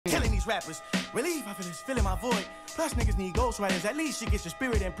rappers. Relief, I feel it's filling my void. Plus niggas need ghostwriters, at least shit gets your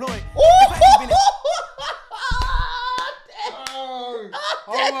spirit employed.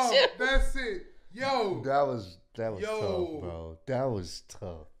 That's it. Yo. That was tough, bro. That was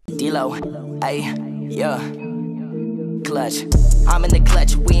tough. D-Lo, ayy, yeah. Clutch. I'm in the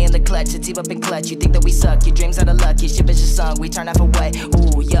clutch, we in the clutch, it's up in clutch. You think that we suck, your dreams are the luck, your ship is just sung, we turn off away.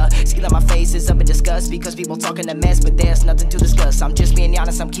 Ooh, yeah, skin on my face is up in disgust because people talking a mess, but there's nothing to discuss. I'm just being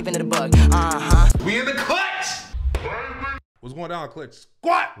honest, I'm keeping it a bug. We in the clutch! What's going down, Clutch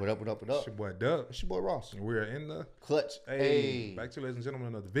Squad? What up, what up, what up? It's your boy Dub. It's your boy Ross. And we're in the Clutch. Hey. Back to you, ladies and gentlemen,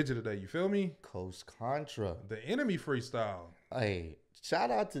 another video today. You feel me? Coast Contra. The enemy freestyle. Hey,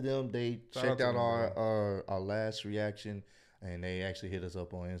 shout out to them. They checked out our last reaction. And they actually hit us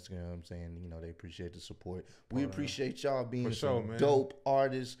up on Instagram saying, you know, they appreciate the support. We appreciate y'all being some dope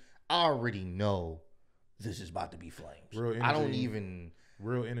artists. I already know this is about to be flames. Real energy. I don't even...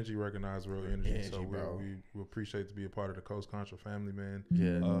 Real energy recognize real energy. So we appreciate to be a part of the Coast Contra family, man.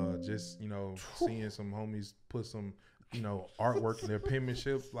 Yeah. Just, you know, seeing some homies put some, you know, artwork and their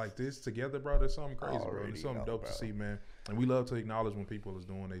penmanship like this together, bro. That's something crazy, bro. It's something dope to see, man. And we love to acknowledge when people is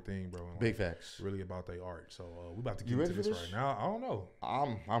doing their thing, bro. And big facts. Really about their art. So we about to get into this right now. I don't know.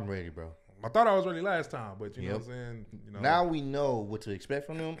 I'm ready, bro. I thought I was ready last time, but you know what I'm saying? You know. Now we know what to expect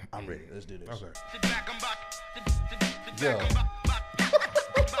from them. I'm ready. Let's do this. Okay. Yo.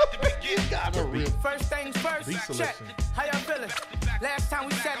 You gotta read. First things first, check. How y'all feeling? Last time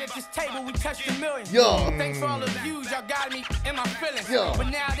we sat at this table, we touched $1 million. Yo. Thanks for all the views, y'all got me in my feelings. Yo. But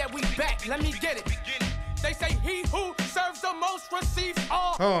now that we back, let me get it. They say he who serves the most receives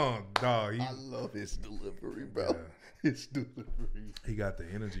all. Oh, dog. I love his delivery, bro. Yeah. His delivery. He got the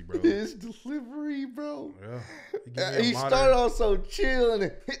energy, bro. His delivery, bro. Yeah. He started off so chill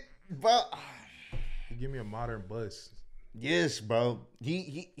and bro. He give me a modern bus. Yes, bro.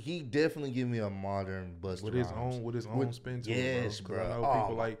 He definitely give me a modern bus with his own spin to it, yes,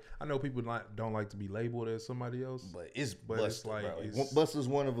 bro. I know people don't like to be labeled as somebody else, but it's like bro. It's Busta's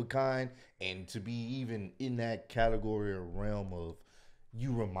one of a kind, and to be even in that category or realm of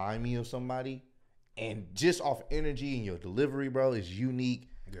you remind me of somebody, and just off energy and your delivery, bro, is unique.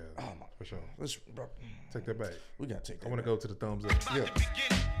 Yeah, for sure. Let's take that back. We gotta take that. I want to go to the thumbs up. Yeah.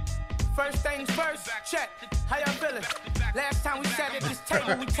 First things first, check. How y'all feeling? Last time we sat at this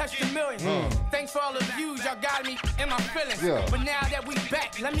table, we touched $1 million. Thanks for all the views, y'all got me in my feelings. Yeah. But now that we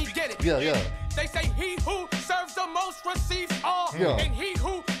back, let me get it. Yeah. They say he who serves the most receives all. Yeah. And he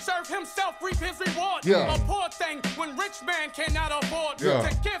who serves himself reap his reward. Yeah. A poor thing when rich man cannot afford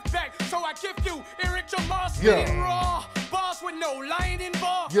to give back. So I give you Eric Jamal spitting raw. Bars with no lying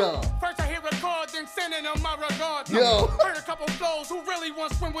involved. Yeah. First I hear record, then sending them my regard. Yeah. Heard a couple flows who really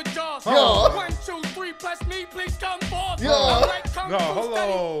want to swim with jaws. Yeah. 1, 2, 3 plus me, please come forth. Yeah. Like No,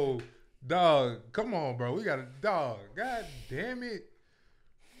 hello. Dog, come on, bro. We got a dog. God damn it.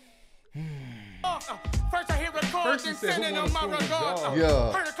 First I hear record, then sending them my regard.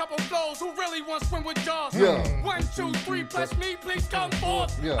 Yeah. Heard a couple flows who really want to swim with jaws. Yeah. 1, 2, 3 plus me, please come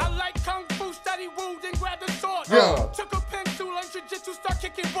forth. Yeah. I like kung fu, study woo, then grab the sword. Yeah. Took a pencil and jiu-jitsu, start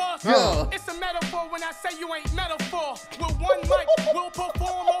kicking balls. Yeah. It's a metaphor when I say you ain't metaphor. With one mic, we'll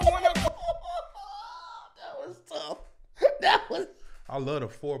perform on one accord. That was tough. That was. I love the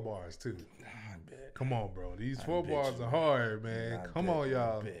 4 bars too. Come on, bro. These 4 bars are hard, man. Come on,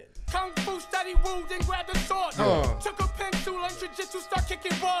 y'all. Kung fu, study woo, then grab the sword. Took a pencil and jiu-jitsu, start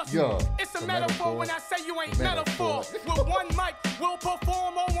kicking balls. It's a metaphor when I say you ain't metaphor. With one mic, we'll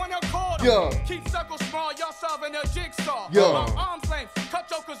perform on one accord. Keep circles small, y'all solving a jigsaw. My arms length, cut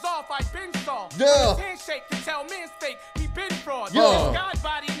jokers off, I been saw. His handshake can tell men's fake, he been fraud. God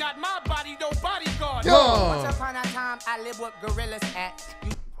body, not my body, no bodyguard. Once upon a time, I lived with gorillas at.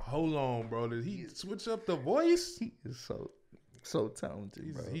 Hold on, bro. Did he switch up the voice? He is so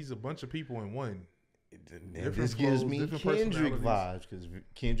talented, bro. He's a bunch of people in one. This gives me Kendrick vibes because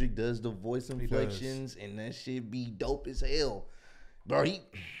Kendrick does the voice inflections and that shit be dope as hell. Bro, he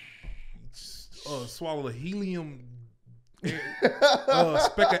swallow a helium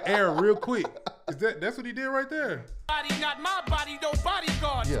speck of air real quick. That's what he did right there? Body, not my body, no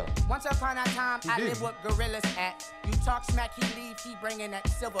bodyguard. Once upon a time, I lived with gorillas at. You talk smack, he leave, he bringing that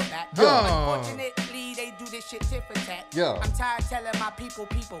silverback. Unfortunately, they do this shit tit for tat. I'm tired telling my people,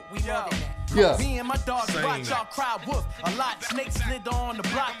 we more than that. Me and my dogs watch y'all cry wolf a lot. Snakes slid on the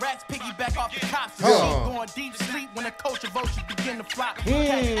block, rats piggyback off the cops. Going deep sleep when the culture vultures begin to flock.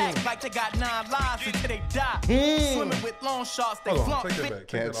 Cats act like they got 9 lives until they die. Swimming with long shots, they flunk.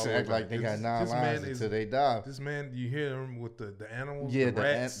 Cats act like they got 9 lives until they die. This man you hear them with the animals, yeah, the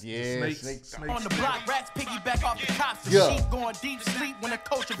rats, the snakes. On the block, rats piggyback off the cops. The sheep going deep sleep when the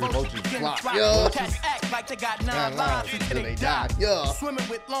coach roaches begin to flop. Cats act like they got 9 lives until they die. Swimming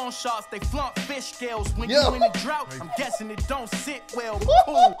with long shots, they flaunt fish scales. When you in a drought, I'm guessing it don't sit well.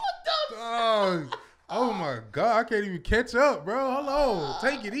 Cool. Oh my God, I can't even catch up, bro. Hold on.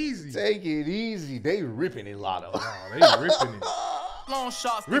 Take it easy. Take it easy. They ripping it, Lotto. Oh, they ripping it. Long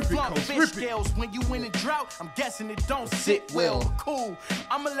shots, they flaunt fish scales. When you in a drought, I'm guessing it don't sit well. Cool.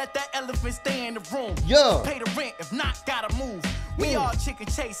 I'ma let that elephant stay in the room. Pay the rent, if not, gotta move. We all chicken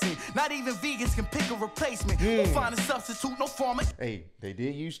chasing. Not even vegans can pick a replacement. We'll find a substitute, no farmer. Hey, they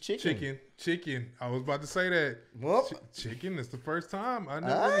did use chicken. Chicken. I was about to say that. Chicken is the first time I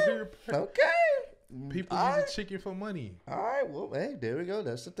never really hear. Okay. People using chicken for money. All right, well, hey, there we go.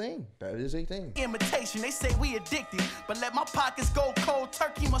 That's the thing. That is a thing. Imitation, they say we addicted, but let my pockets go cold.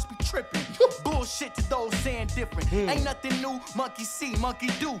 Turkey must be tripping. Bullshit to those saying different. Ain't nothing new. Monkey see, monkey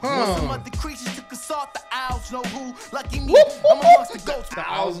do. Some other creatures took assault. The owls know who. Lucky me, I'm amongst the goats. The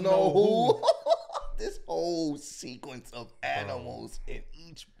owls know who. This whole sequence of animals in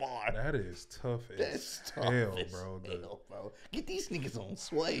each bar. That is tough as hell, bro. Get these niggas on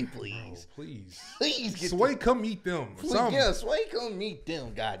Sway, please. Bro, please. Please get Sway, come meet them. Yeah, Sway, come meet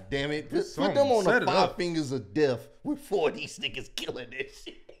them. God damn it. Put them on the 5 fingers of death with 4 of these niggas killing this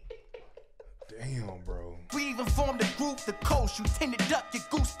shit. Damn, bro. We even formed a group, the coast. You tend to duck your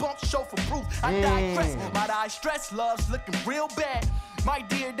goosebumps, show for proof. I digress. My eye stress, love's looking real bad. My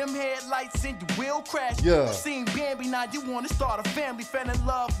dear, them headlights and you will crash. Seen Bambi, now you want to start a family. Fell in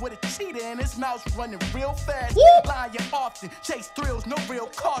love with a cheetah and his mouth running real fast. Lying often, chase thrills, no real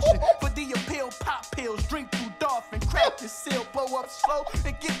caution. For the appeal, pop pills, drink through dolphin, crack the seal, blow up slow,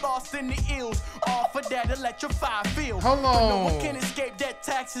 and get lost in the ills. All for that electrify feel. Hold on. But no one can escape that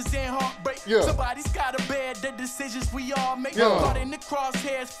taxes and heartbreak. Somebody's gotta bear the decisions we all make. Caught in the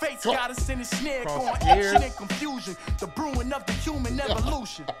crosshairs, fate's got us in a snare. Going action and confusion, the brewing of the human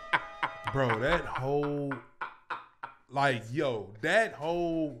evolution. Bro, that whole, that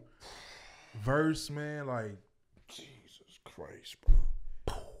whole verse, man, Jesus Christ,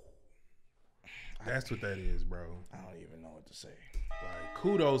 bro. That's what that is, bro. I don't even know what to say.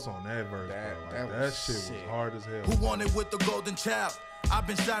 Kudos on that verse, bro. That shit was hard as hell. Who wanted with the golden child? I've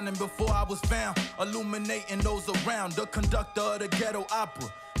been shining before I was found, illuminating those around. The conductor of the ghetto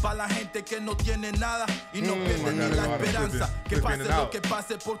opera. Pa' la gente que no tiene nada y no pierde ni la esperanza. Que pase lo que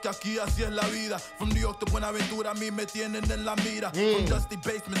pase porque aquí así es la vida. From New York to Buenaventura, a mí me tienen en la mira. From dusty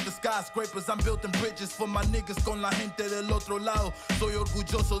basements to skyscrapers, I'm building bridges for my niggas con la gente del otro lado. Soy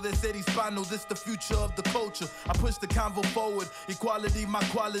orgulloso de ser hispano, this the future of the culture. I push the convo forward, equality my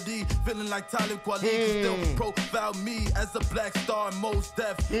quality. Feeling like Talib Kweli, still profile me as a black star and most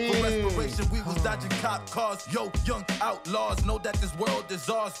deaf. For respiration, we was dodging cop cars. Yo, young outlaws, know that this world is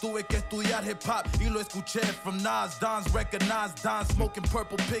ours. Tuve que estudiar hip hop y lo escuché from Nas. Dons recognized, Don smoking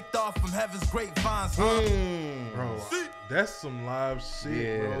purple picked off from heaven's grapevines. Bro, that's some live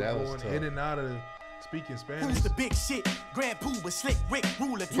shit, bro. That was going tough. in and out of speaking Spanish. Who's the big shit? Grand Pooba, Slick Rick,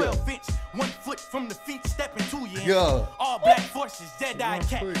 ruler, 12 inch. 1 foot from the feet, stepping to you. All black forces, Jedi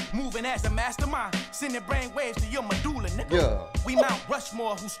cat, moving as a mastermind. Sending brain waves to your medulla, nigga. We Mount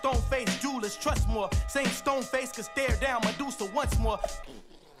Rushmore, who stone-faced jewelers trust more. Same stone face could stare down Medusa once more.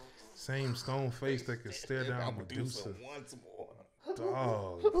 Same stone face that could stare down Medusa. Once more.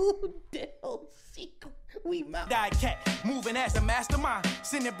 Dog. Who the hell secret? We Mount cat, moving as a mastermind.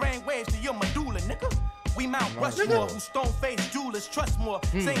 Sending brain waves to your medulla, nigga. We Mount Rushmore, who stone-faced jewelers trust more.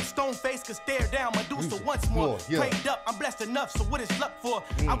 Same stone face could stare down Medusa once more. Prayed up, I'm blessed enough, so what is luck for?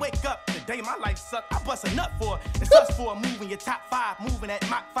 I wake up, the day my life sucked, I bust a nut for. It's us for moving your top 5, moving at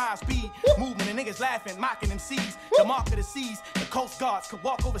Mach 5 speed. Moving the niggas laughing, mocking them seas. The mark of the seas, the coast guards could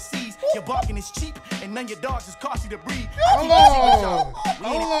walk overseas. Your barking is cheap, and none of your dogs is costly to breed. Hold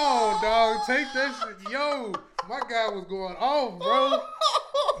on, dog. Take that shit. Yo, my guy was going off, bro.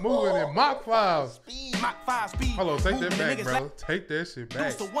 Moving in Mach 5. Mach 5 speed. Hold on, take that back, bro. Take that shit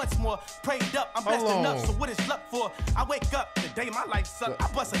back. So once more, prayed up, I'm blessed enough, so what is luck for? I wake up, the day my life sucked,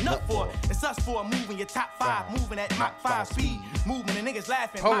 I bust a nut for. It's us for moving your top 5, moving at Mach 5 speed. Moving the niggas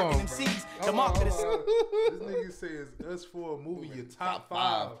laughing, mocking them seas. The mark of the This nigga says us for moving your top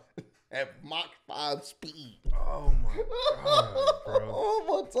 5. At Mach 5 speed. Oh my God, bro.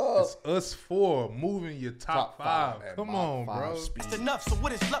 Oh my It's us four moving your top five. Come on, bro. It's enough, so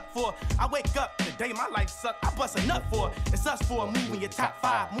what is luck for? I wake up, the day my life sucked, I bust a nut for. It's us four moving your top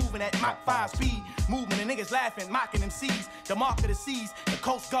five, moving at Mach 5 speed. Moving the niggas laughing, mocking them C's. The mark of the seas, the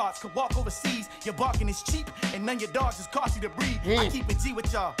Coast Guards could walk overseas. Your barking is cheap, and none of your dogs is costly to breed. I keep it G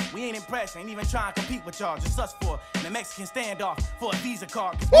with y'all, we ain't impressed, ain't even trying to compete with y'all. Just us four, and the Mexican standoff for a Visa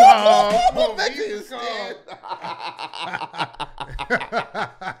card. Mexican stand.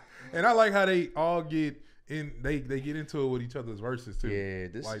 And I like how they all get in. They get into it with each other's verses too. Yeah,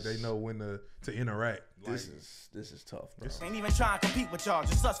 this like they know when to interact. This is tough, bro. Ain't even trying to compete with y'all,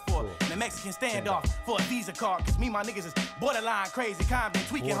 just us four. And the Mexican standoff for a Visa card. Cause me and my niggas is borderline crazy, kind been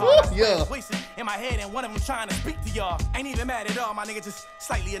tweaking hard. Yeah. Voices in my head and one of them trying to speak to y'all. Ain't even mad at all, my nigga just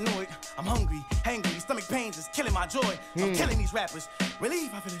slightly annoyed. I'm hungry, hangry, stomach pains is killing my joy. I'm killing these rappers.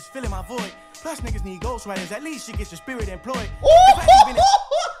 Relief, I feel this filling my void. Plus niggas need ghostwriters, at least you get your spirit employed.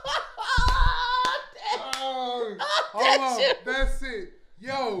 Hold on, that's it.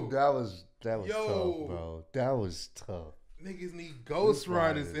 Yo. That was tough, bro. That was tough. Niggas need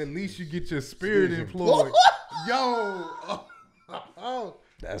ghostwriters. At least you get your spirit employed. Yo.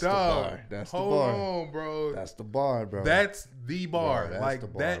 That's the bar. That's the bar. Hold on, bro. That's the bar, bro. That's the bar. That's like the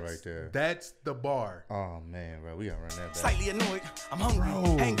bar that's right there. That's the bar. Oh man, bro, we gotta run that back. Slightly annoyed. I'm hungry,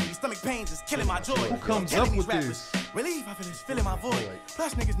 angry, stomach pains is killing my joy. Who comes up with this? Relief, I feel this filling my void.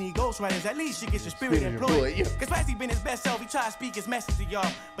 Plus niggas need ghostwriters, at least you get your spirit employed. Cause Patsy been his best self, he try to speak his message to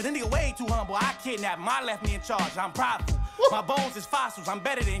y'all. But then nigga way too humble, I kidnapped him, I left me in charge, I'm prideful. My bones is fossils, I'm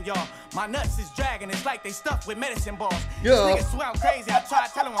better than y'all. My nuts is dragging, it's like they stuffed with medicine balls. This nigga swear I'm crazy, I try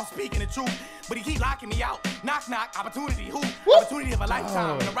to tell him I'm speaking the truth. But he keep locking me out. Knock, knock, opportunity, who? Opportunity of a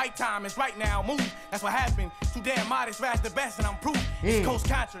lifetime, and the right time is right now, move. That's what happened. Too damn modest, Raz the best, and I'm proof. It's Coast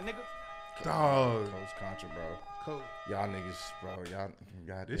Contra, nigga. Dog. Coast Contra, bro. Y'all niggas, bro,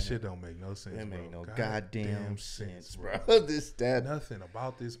 y'all. This shit don't make no sense. It make no goddamn sense, bro. Nothing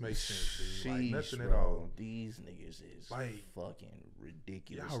about this makes sense, dude. Like, nothing bro, at all. These niggas is like fucking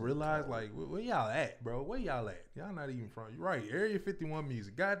ridiculous. Y'all realize, like, where y'all at, bro? Where y'all at? Y'all not even from. You're right. Area 51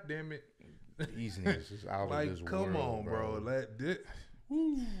 music. God damn it. These niggas is out like, of this come world, on, bro.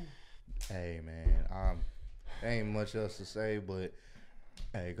 Hey, man. Ain't much else to say, but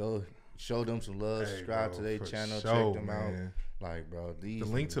hey, go. Show them some love. Subscribe to their channel. Check them out. Like, bro, the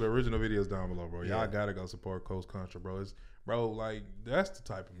link to the original videos down below, bro. Y'all gotta go support Coast Contra, bro. Like that's the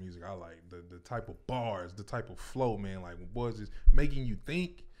type of music I like. The type of bars, the type of flow, man. Like when boys is making you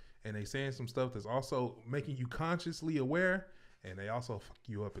think, and they saying some stuff that's also making you consciously aware, and they also fuck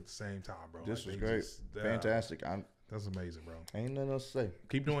you up at the same time, bro. This was great, fantastic. That's amazing, bro. Ain't nothing else to say.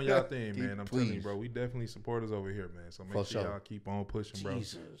 Keep doing y'all thing, man. I'm telling you, bro. We definitely supporters over here, man. So make sure y'all keep on pushing, bro.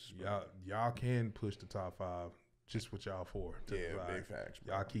 Y'all can push the top 5 just with y'all 4. Yeah, big facts,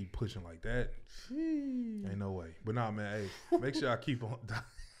 bro. Y'all keep pushing like that. Ain't no way. But nah, man. Hey, make sure y'all keep on.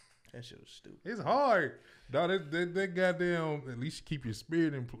 That shit was stupid. It's hard. Dog, that goddamn. At least you keep your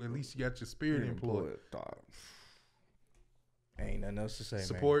spirit. At least you got your spirit employed. Dog. Ain't nothing else to say,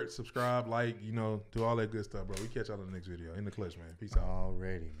 Support, man. Subscribe, like, do all that good stuff, bro. We catch y'all in the next video. In the clutch, man. Peace out.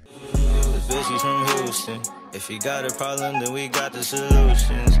 Already, man. The bitch is from Houston. If you got a problem, then we got the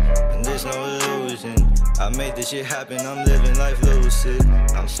solutions. And there's no illusion. I made this shit happen. I'm living life lucid.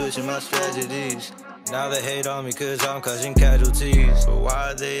 I'm switching my strategies. Now they hate on me cause I'm causing casualties. So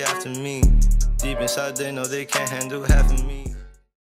why are they after me? Deep inside they know they can't handle half of me.